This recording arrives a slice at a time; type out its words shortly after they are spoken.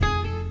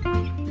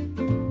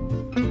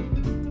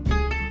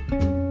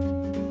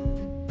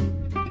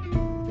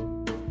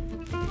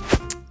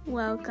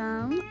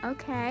welcome.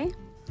 Okay.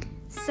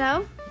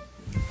 So,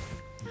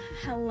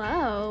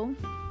 hello.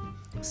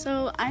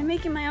 So, I'm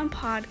making my own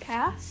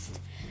podcast.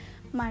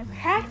 My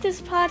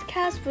practice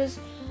podcast was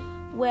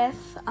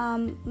with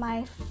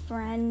my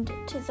friend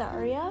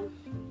Tazaria,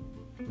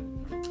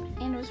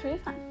 and it was really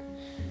fun.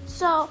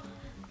 So,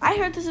 I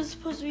heard this is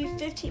supposed to be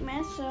 15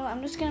 minutes, so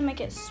I'm just going to make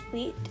it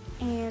sweet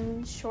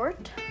and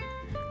short.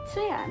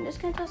 So, yeah, I'm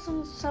just going to tell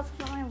some stuff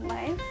about my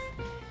life.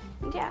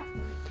 And, yeah.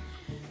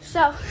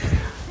 So,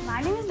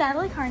 my name is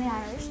Natalie Carney,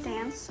 Irish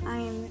Dance. I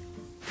am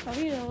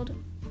 12 years old.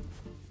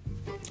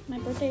 My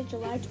birthday is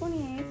July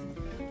 28th.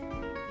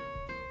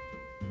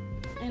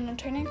 And I'm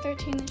turning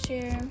 13 this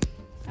year.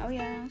 Oh,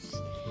 yes.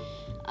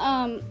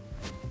 I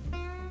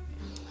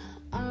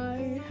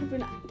have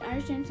been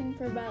Irish dancing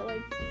for about,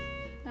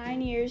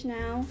 9 years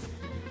now.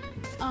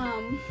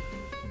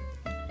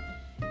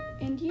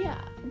 And, yeah,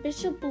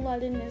 Bishop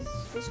Ludden is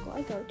the school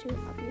I go to,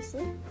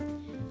 obviously.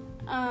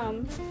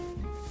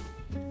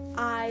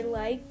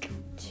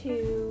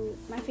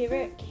 My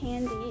favorite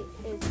candy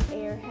is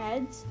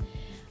Airheads.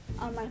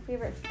 My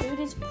favorite food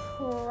is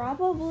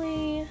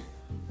probably,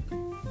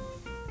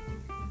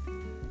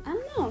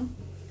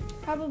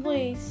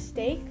 probably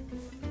steak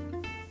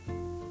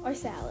or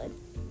salad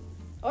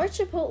or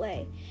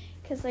Chipotle,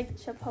 because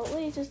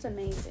Chipotle is just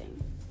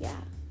amazing.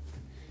 Yeah.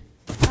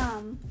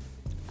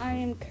 I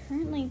am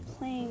currently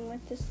playing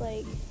with this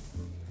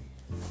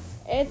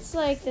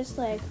this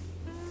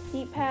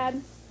heat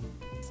pad.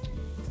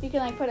 You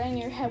can put it on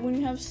your head when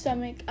you have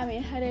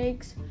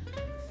headaches.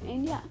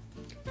 And yeah.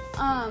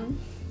 I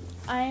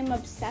am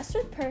obsessed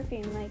with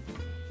perfume.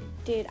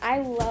 Dude, I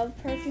love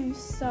perfume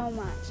so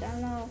much. I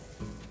don't know.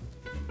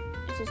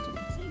 It's just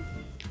amazing.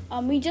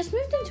 We just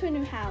moved into a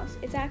new house.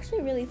 It's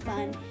actually really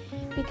fun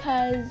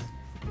because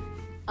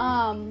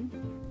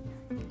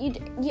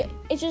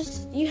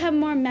you have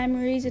more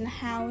memories in the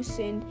house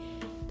and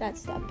that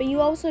stuff. But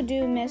you also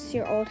do miss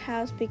your old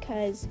house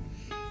because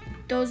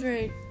those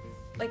were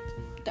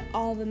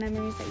all the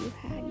memories that you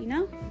had, you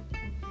know?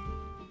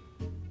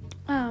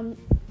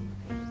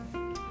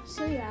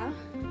 So yeah,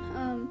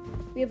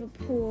 we have a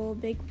pool,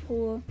 big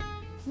pool.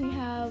 We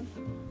have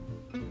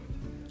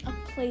a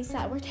place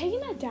that we're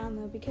taking that down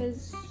though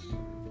because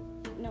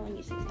no one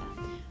uses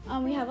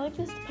that. We have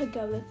this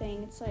pagoda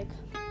thing. It's a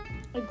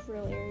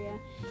grill area,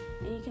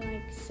 and you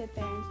can sit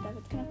there and stuff.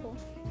 It's kind of cool.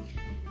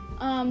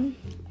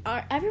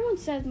 Everyone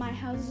says my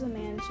house is a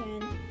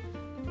mansion.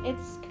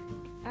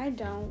 I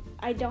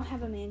don't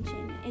have a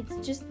mansion. It's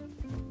just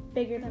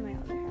bigger than my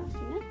other house,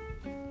 you know?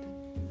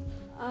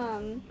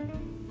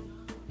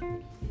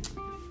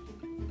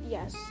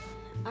 Yes,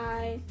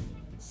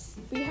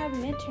 we have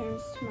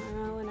midterms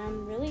tomorrow, and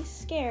I'm really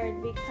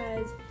scared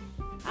because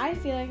I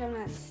feel like I'm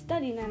not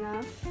studying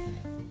enough,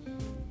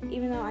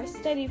 even though I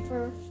studied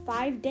for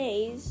 5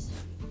 days.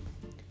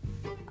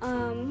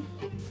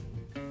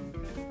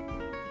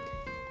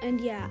 And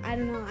yeah, I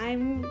don't know.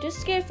 I'm just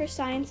scared for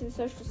science and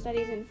social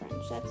studies and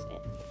French. That's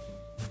it.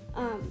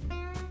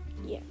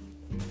 Yeah.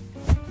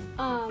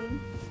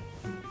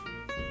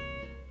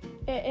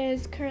 It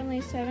is currently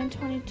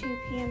 7:22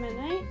 p.m. at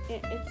night.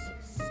 It's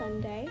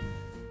Sunday.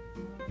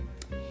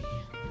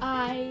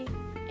 I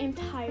am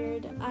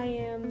tired. I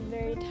am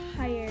very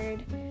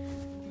tired.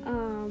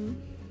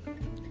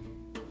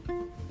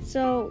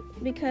 So,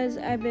 because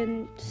I've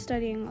been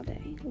studying all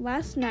day.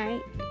 Last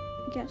night,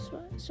 guess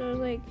what? So, I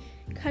was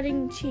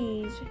cutting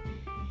cheese.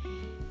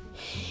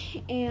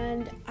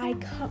 And I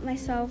cut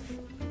myself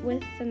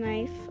with the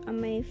knife on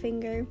my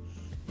finger,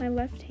 my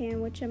left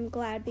hand, which I'm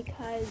glad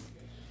because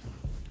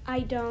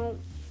I don't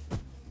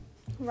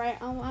write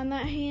on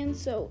that hand,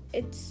 so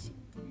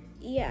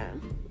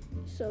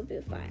so it'll be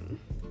fine.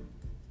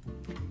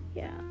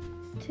 Yeah,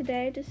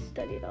 today I just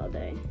studied all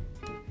day.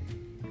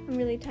 I'm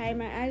really tired.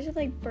 My eyes are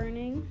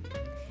burning.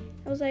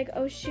 I was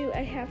oh shoot,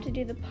 I have to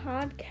do the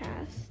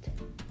podcast.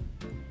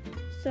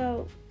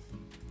 So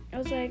I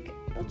was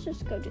let's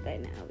just go do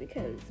that now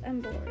because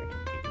I'm bored.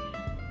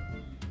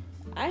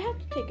 I have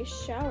to take a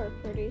shower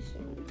pretty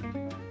soon.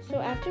 So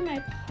after my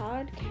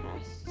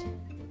podcast,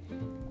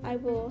 I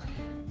will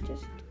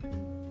just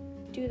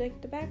do the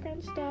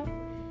background stuff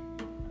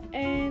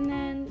and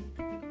then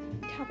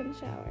hop in the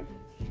shower.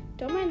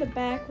 Don't mind the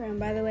background,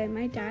 by the way.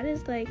 My dad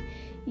is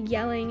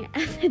yelling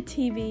at the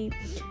TV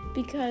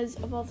because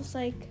of all this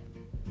stuff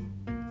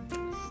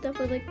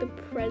with the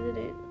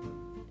president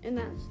and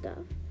that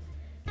stuff.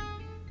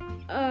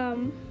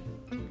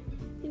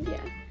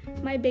 Yeah.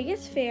 My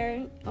biggest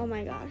fear, oh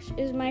my gosh,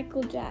 is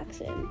Michael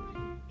Jackson.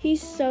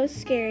 He's so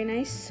scary, and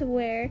I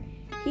swear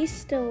he's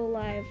still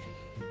alive.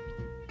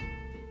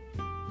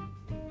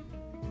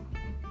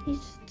 He's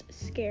just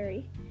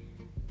scary.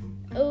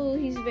 Oh,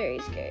 he's very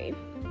scary.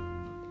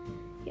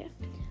 Yeah.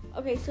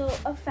 Okay, so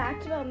a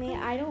fact about me,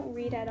 I don't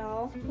read at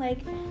all.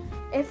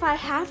 If I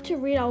have to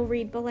read, I'll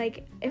read, but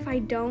if I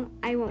don't,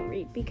 I won't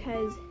read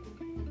because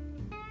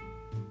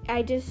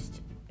I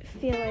just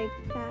feel that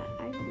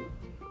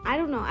I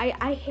don't know.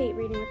 I hate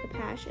reading with a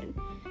passion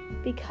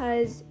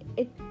because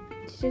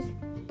it's just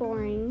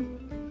boring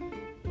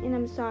and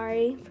I'm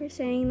sorry for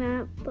saying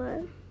that,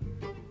 but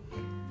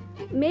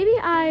maybe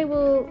I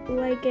will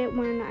like it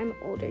when I'm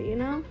older, you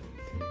know?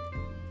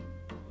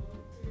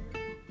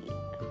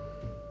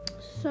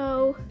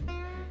 So,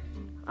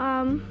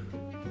 I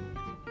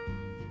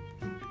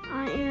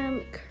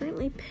am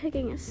currently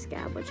picking a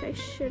scab, which I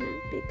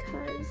shouldn't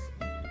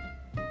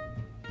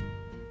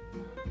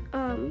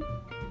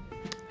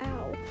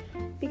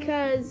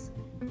because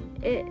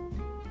it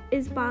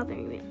is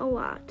bothering me a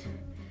lot.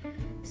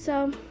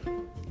 So,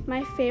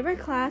 my favorite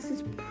class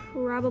is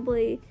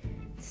probably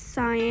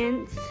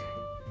science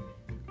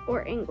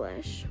or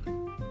English,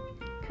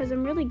 because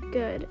I'm really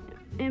good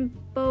in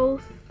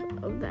both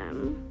of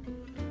them.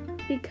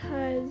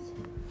 Because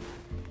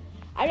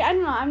I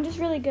don't know, I'm just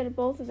really good at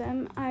both of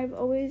them. I've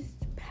always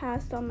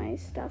passed all my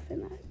stuff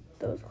in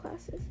those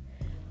classes.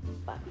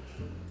 But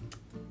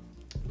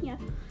yeah,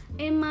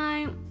 in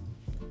my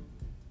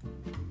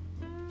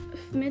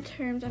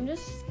midterms, I'm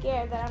just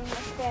scared that I'm gonna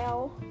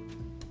fail.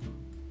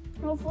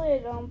 Hopefully I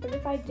don't, but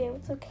if I do,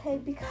 it's okay,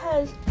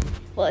 because,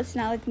 well, it's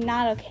not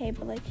okay,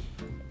 but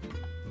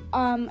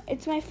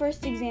it's my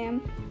first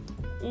exam,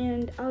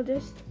 and I'll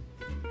just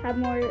have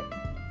more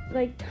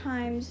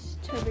times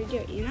to redo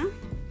it, you know?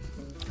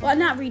 Well,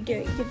 not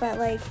redo it, but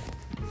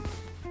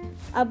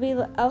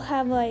I'll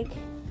have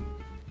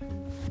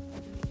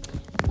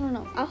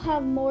I'll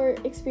have more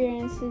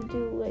experience to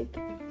do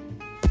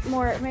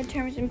more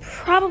midterms and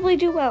probably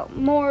do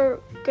more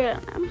good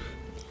on them.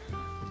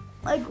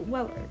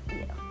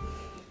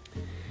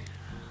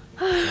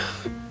 Yeah.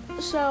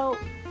 So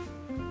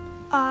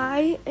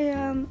I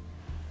am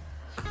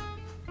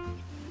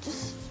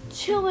just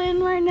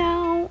chilling right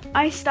now.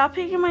 I stopped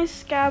picking my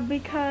scab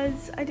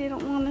because I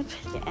didn't want to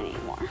pick it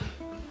anymore.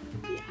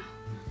 Yeah.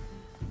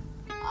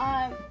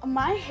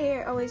 My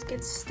hair always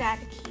gets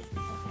staticky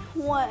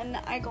when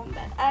I go in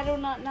bed. I do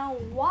not know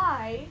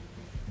why,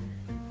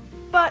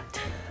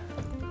 but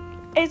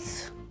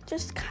it's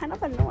just kind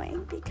of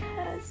annoying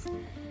because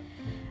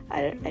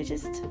I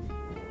just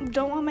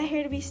don't want my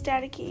hair to be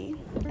staticky,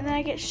 and then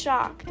I get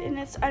shocked, and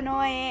it's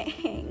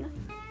annoying.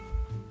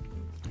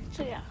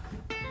 So yeah.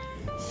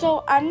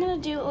 So I'm gonna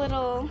do a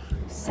little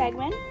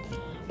segment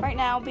right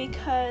now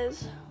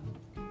because,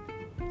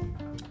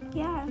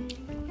 yeah.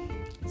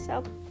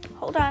 So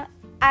hold on,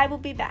 I will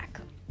be back.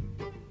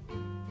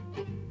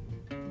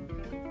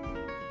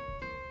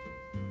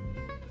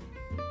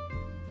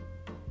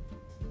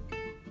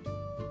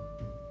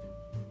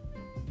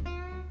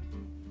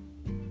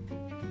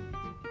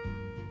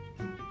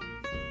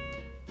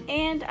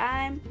 And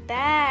I'm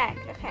back.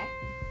 Okay.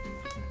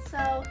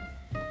 So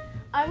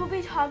I will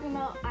be talking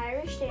about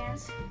Irish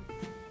dance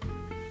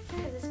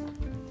because it's fun.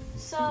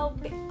 So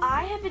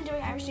I have been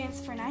doing Irish dance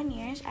for 9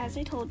 years, as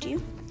I told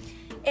you.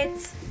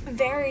 It's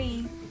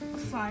very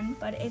fun,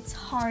 but it's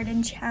hard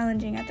and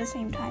challenging at the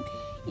same time.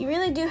 You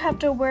really do have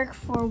to work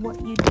for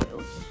what you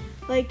do.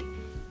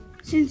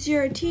 Since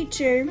you're a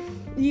teacher,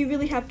 you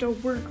really have to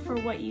work for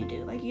what you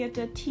do. You have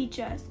to teach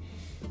us,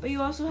 but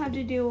you also have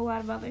to do a lot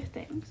of other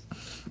things,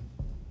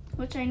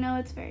 which I know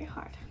it's very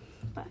hard.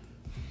 But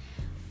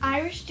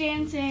Irish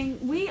dancing,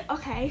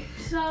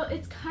 so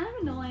it's kind of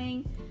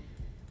annoying,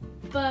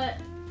 but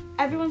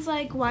everyone's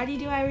like, why do you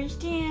do Irish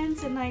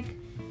dance? And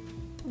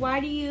why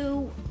do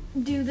you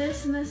do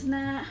this and this and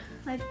that?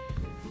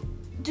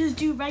 Just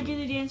do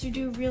regular dance or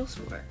do real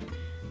sport.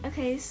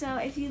 Okay, so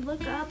if you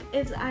look up,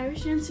 is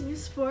Irish dancing a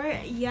sport?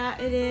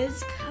 Yeah, it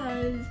is,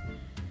 because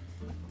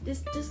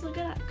just look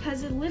it up,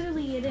 because it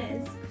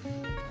is.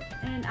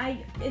 And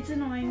it's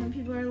annoying when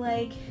people are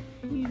like,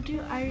 you do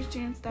Irish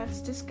dance,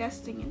 that's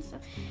disgusting and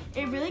stuff.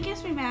 It really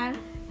gets me mad,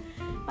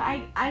 but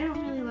I don't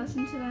really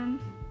listen to them,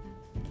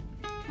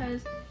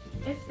 because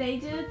if they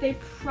did, they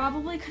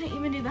probably couldn't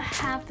even do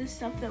half the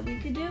stuff that we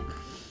could do.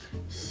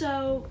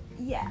 So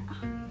yeah.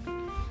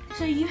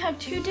 So you have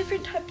two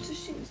different types of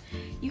shoes.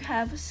 You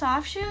have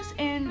soft shoes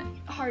and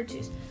hard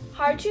shoes.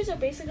 Hard shoes are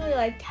basically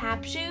like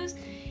tap shoes,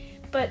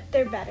 but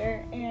they're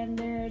better, and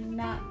they're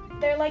not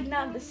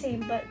the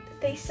same, but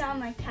they sound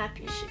like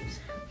tappy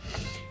shoes.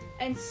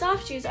 And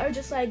soft shoes are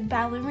just like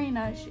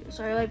ballerina shoes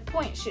or like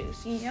point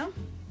shoes, you know?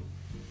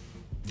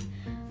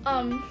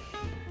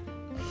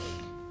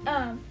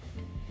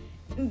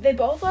 They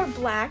both are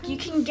black. You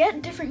can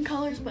get different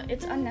colors, but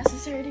it's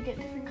unnecessary to get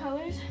different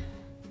colors.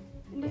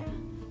 Yeah.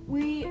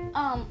 We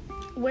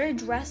wear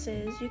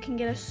dresses. You can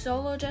get a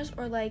solo dress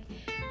or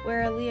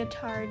wear a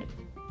leotard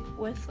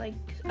with a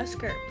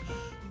skirt.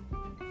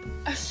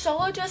 A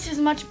solo dress is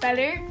much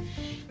better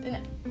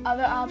than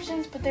other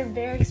options, but they're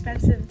very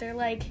expensive. They're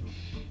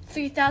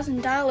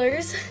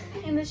 $3,000,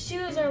 and the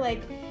shoes are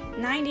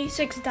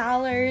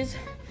 $96.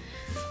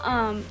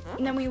 And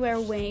then we wear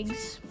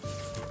wigs.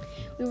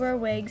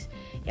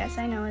 Yes,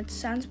 I know, it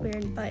sounds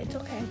weird, but it's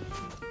okay.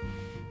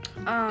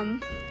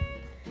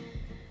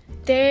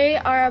 They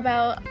are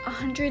about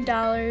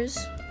 $100.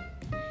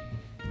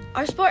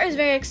 Our sport is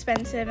very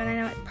expensive, and I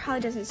know it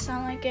probably doesn't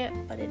sound like it,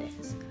 but it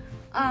is.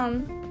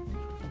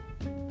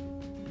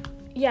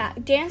 Yeah,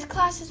 dance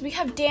classes, we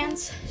have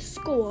dance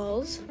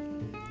schools.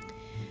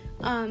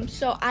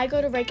 So I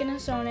go to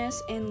Reykjanes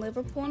in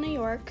Liverpool, New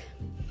York.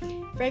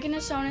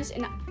 Reykjanes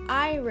in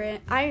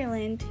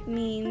Ireland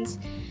means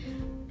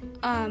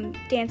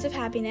dance of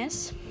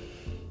happiness.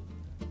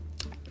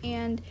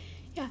 And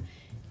yeah,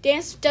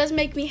 dance does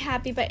make me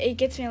happy, but it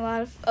gets me a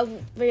lot of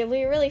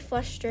really, really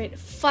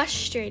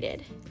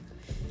frustrated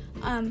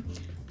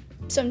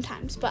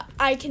sometimes, but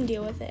I can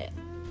deal with it.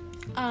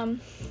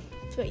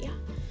 But yeah,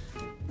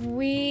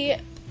 we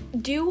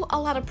do a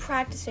lot of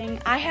practicing.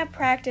 I have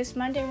practice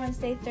Monday,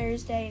 Wednesday,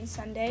 Thursday, and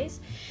Sundays.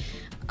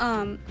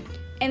 And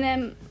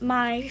then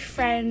my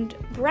friend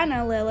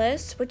Brenna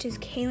Lillis, which is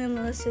Kaylin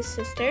Lillis'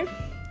 sister,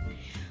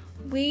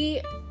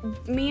 me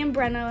and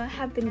Brenna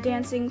have been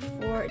dancing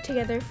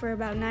together for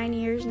about 9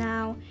 years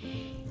now,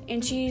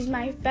 and she's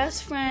my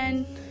best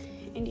friend.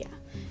 And yeah,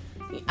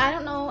 I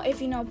don't know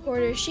if you know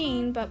Porter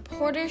Sheen, but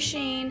Porter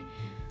Sheen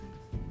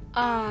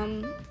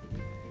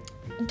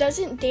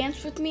doesn't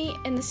dance with me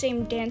in the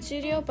same dance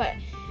studio, but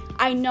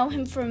I know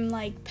him from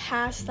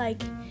past,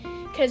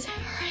 because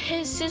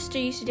his sister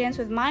used to dance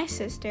with my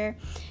sister,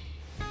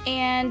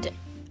 and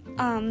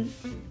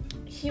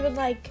he would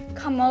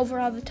come over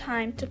all the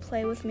time to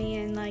play with me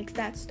and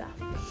that stuff,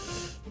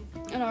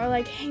 and or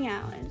hang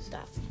out and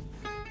stuff.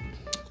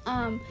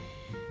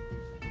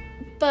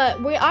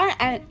 But we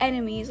aren't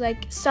enemies.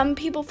 Some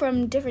people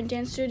from different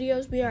dance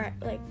studios, we're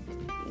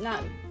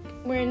not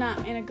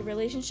in a good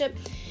relationship.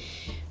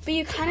 But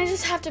you kind of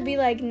just have to be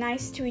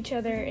nice to each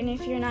other, and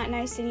if you're not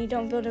nice, then you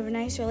don't build a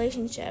nice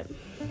relationship.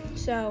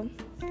 So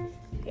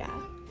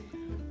yeah.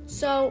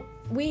 So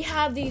we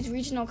have these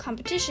regional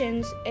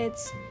competitions.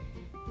 It's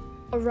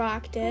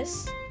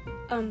Oireachtas.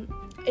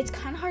 It's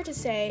kind of hard to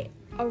say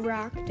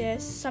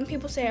Oireachtas. Some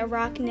people say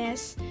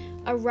Oireachtas,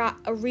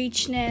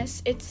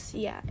 Oireachtas.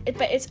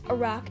 But it's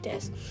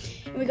Oireachtas.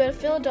 And we go to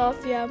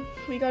Philadelphia.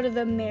 We go to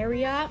the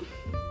Marriott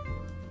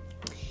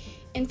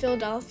in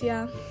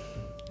Philadelphia.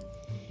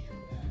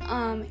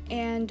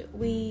 And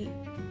we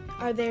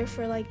are there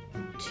for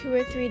 2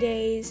 or 3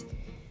 days.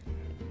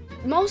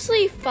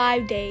 Mostly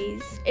 5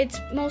 days. It's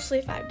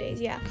mostly 5 days,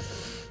 yeah.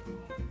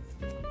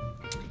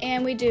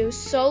 And we do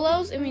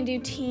solos and we do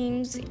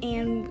teams,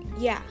 and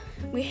yeah,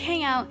 we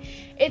hang out.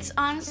 It's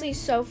honestly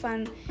so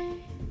fun.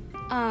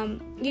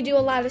 You do a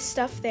lot of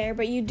stuff there,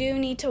 but you do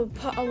need to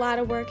put a lot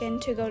of work in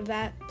to go to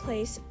that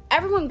place.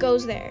 Everyone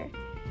goes there.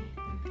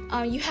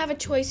 You have a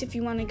choice if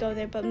you want to go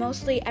there, but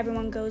mostly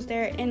everyone goes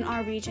there in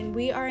our region.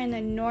 We are in the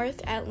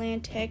North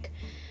Atlantic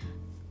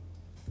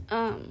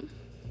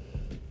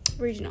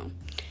regional.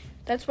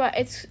 That's why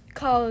it's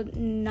called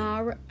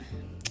NARO.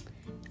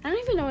 I don't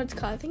even know what it's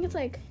called. I think it's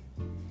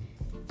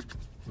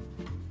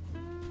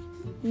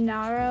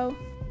NARO.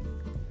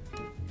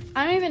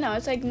 I don't even know.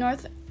 It's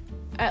North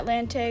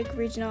Atlantic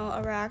Regional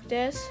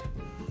Oireachtas.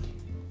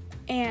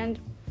 And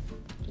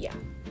yeah.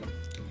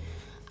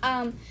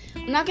 I'm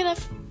not going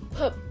to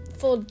put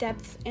full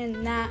depth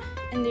in the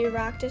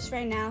Oireachtas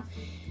right now.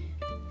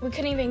 We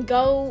couldn't even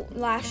go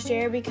last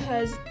year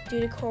because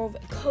due to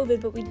COVID,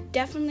 but we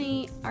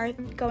definitely are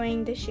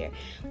going this year.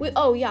 We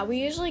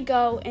usually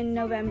go in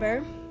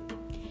November.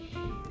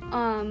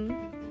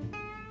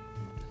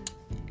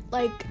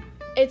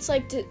 It's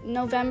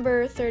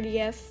November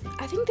 30th.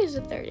 I think there's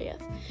a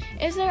 30th.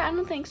 Is there? I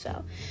don't think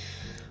so.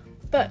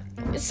 But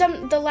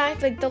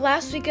the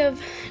last week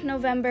of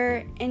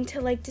November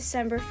into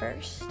December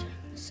 1st.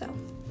 So,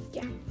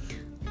 yeah.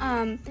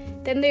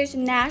 Then there's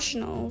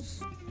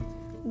nationals,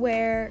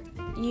 where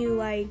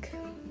you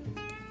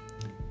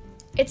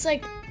it's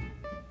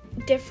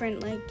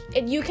different.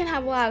 You can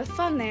have a lot of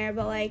fun there,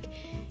 but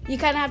you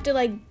kind of have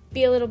to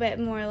be a little bit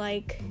more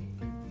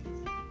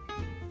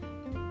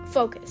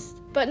focused.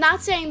 But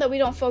not saying that we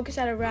don't focus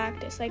at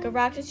Oireachtas.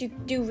 Oireachtas, you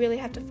do really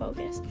have to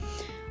focus.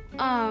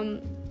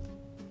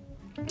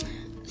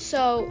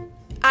 So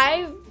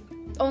I've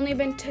only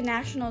been to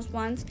nationals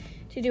once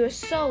to do a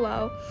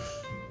solo.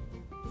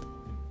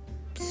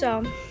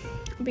 So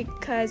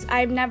because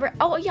I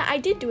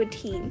did do a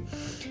team.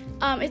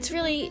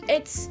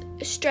 It's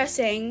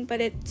stressing, but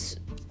it's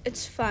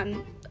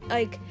fun.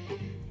 I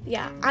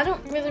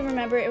don't really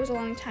remember. It was a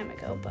long time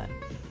ago, but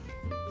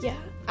yeah,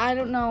 I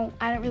don't know.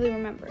 I don't really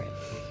remember it.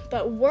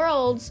 But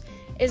Worlds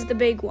is the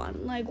big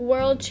one.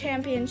 World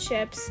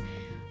Championships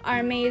are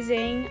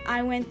amazing.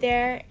 I went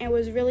there. It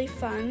was really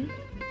fun.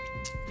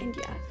 And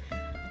yeah,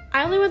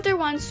 I only went there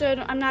once, so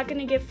I'm not going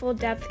to give full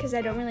depth because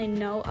I don't really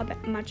know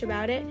much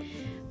about it.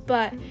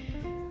 But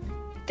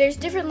there's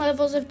different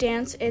levels of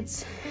dance.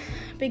 It's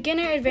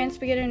beginner,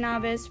 advanced beginner,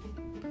 novice,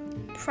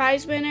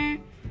 prize winner,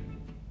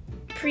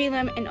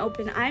 prelim, and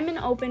open. I'm in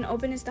open.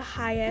 Open is the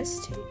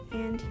highest.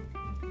 And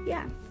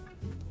yeah.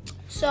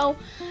 So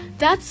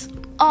that's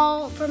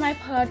all for my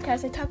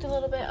podcast. I talked a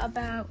little bit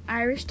about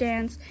Irish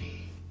dance.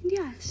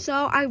 Yeah, so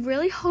I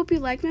really hope you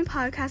like my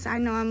podcast. I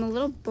know I'm a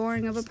little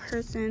boring of a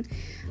person.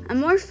 I'm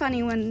more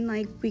funny when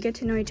we get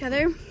to know each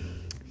other.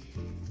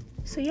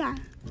 So yeah.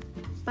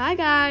 Bye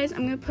guys.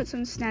 I'm going to put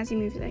some snazzy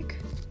music.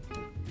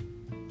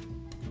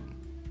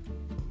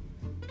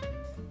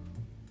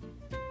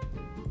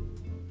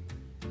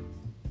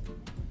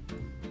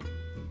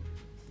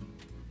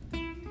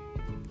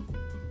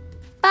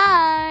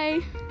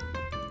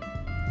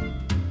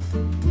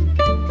 bye.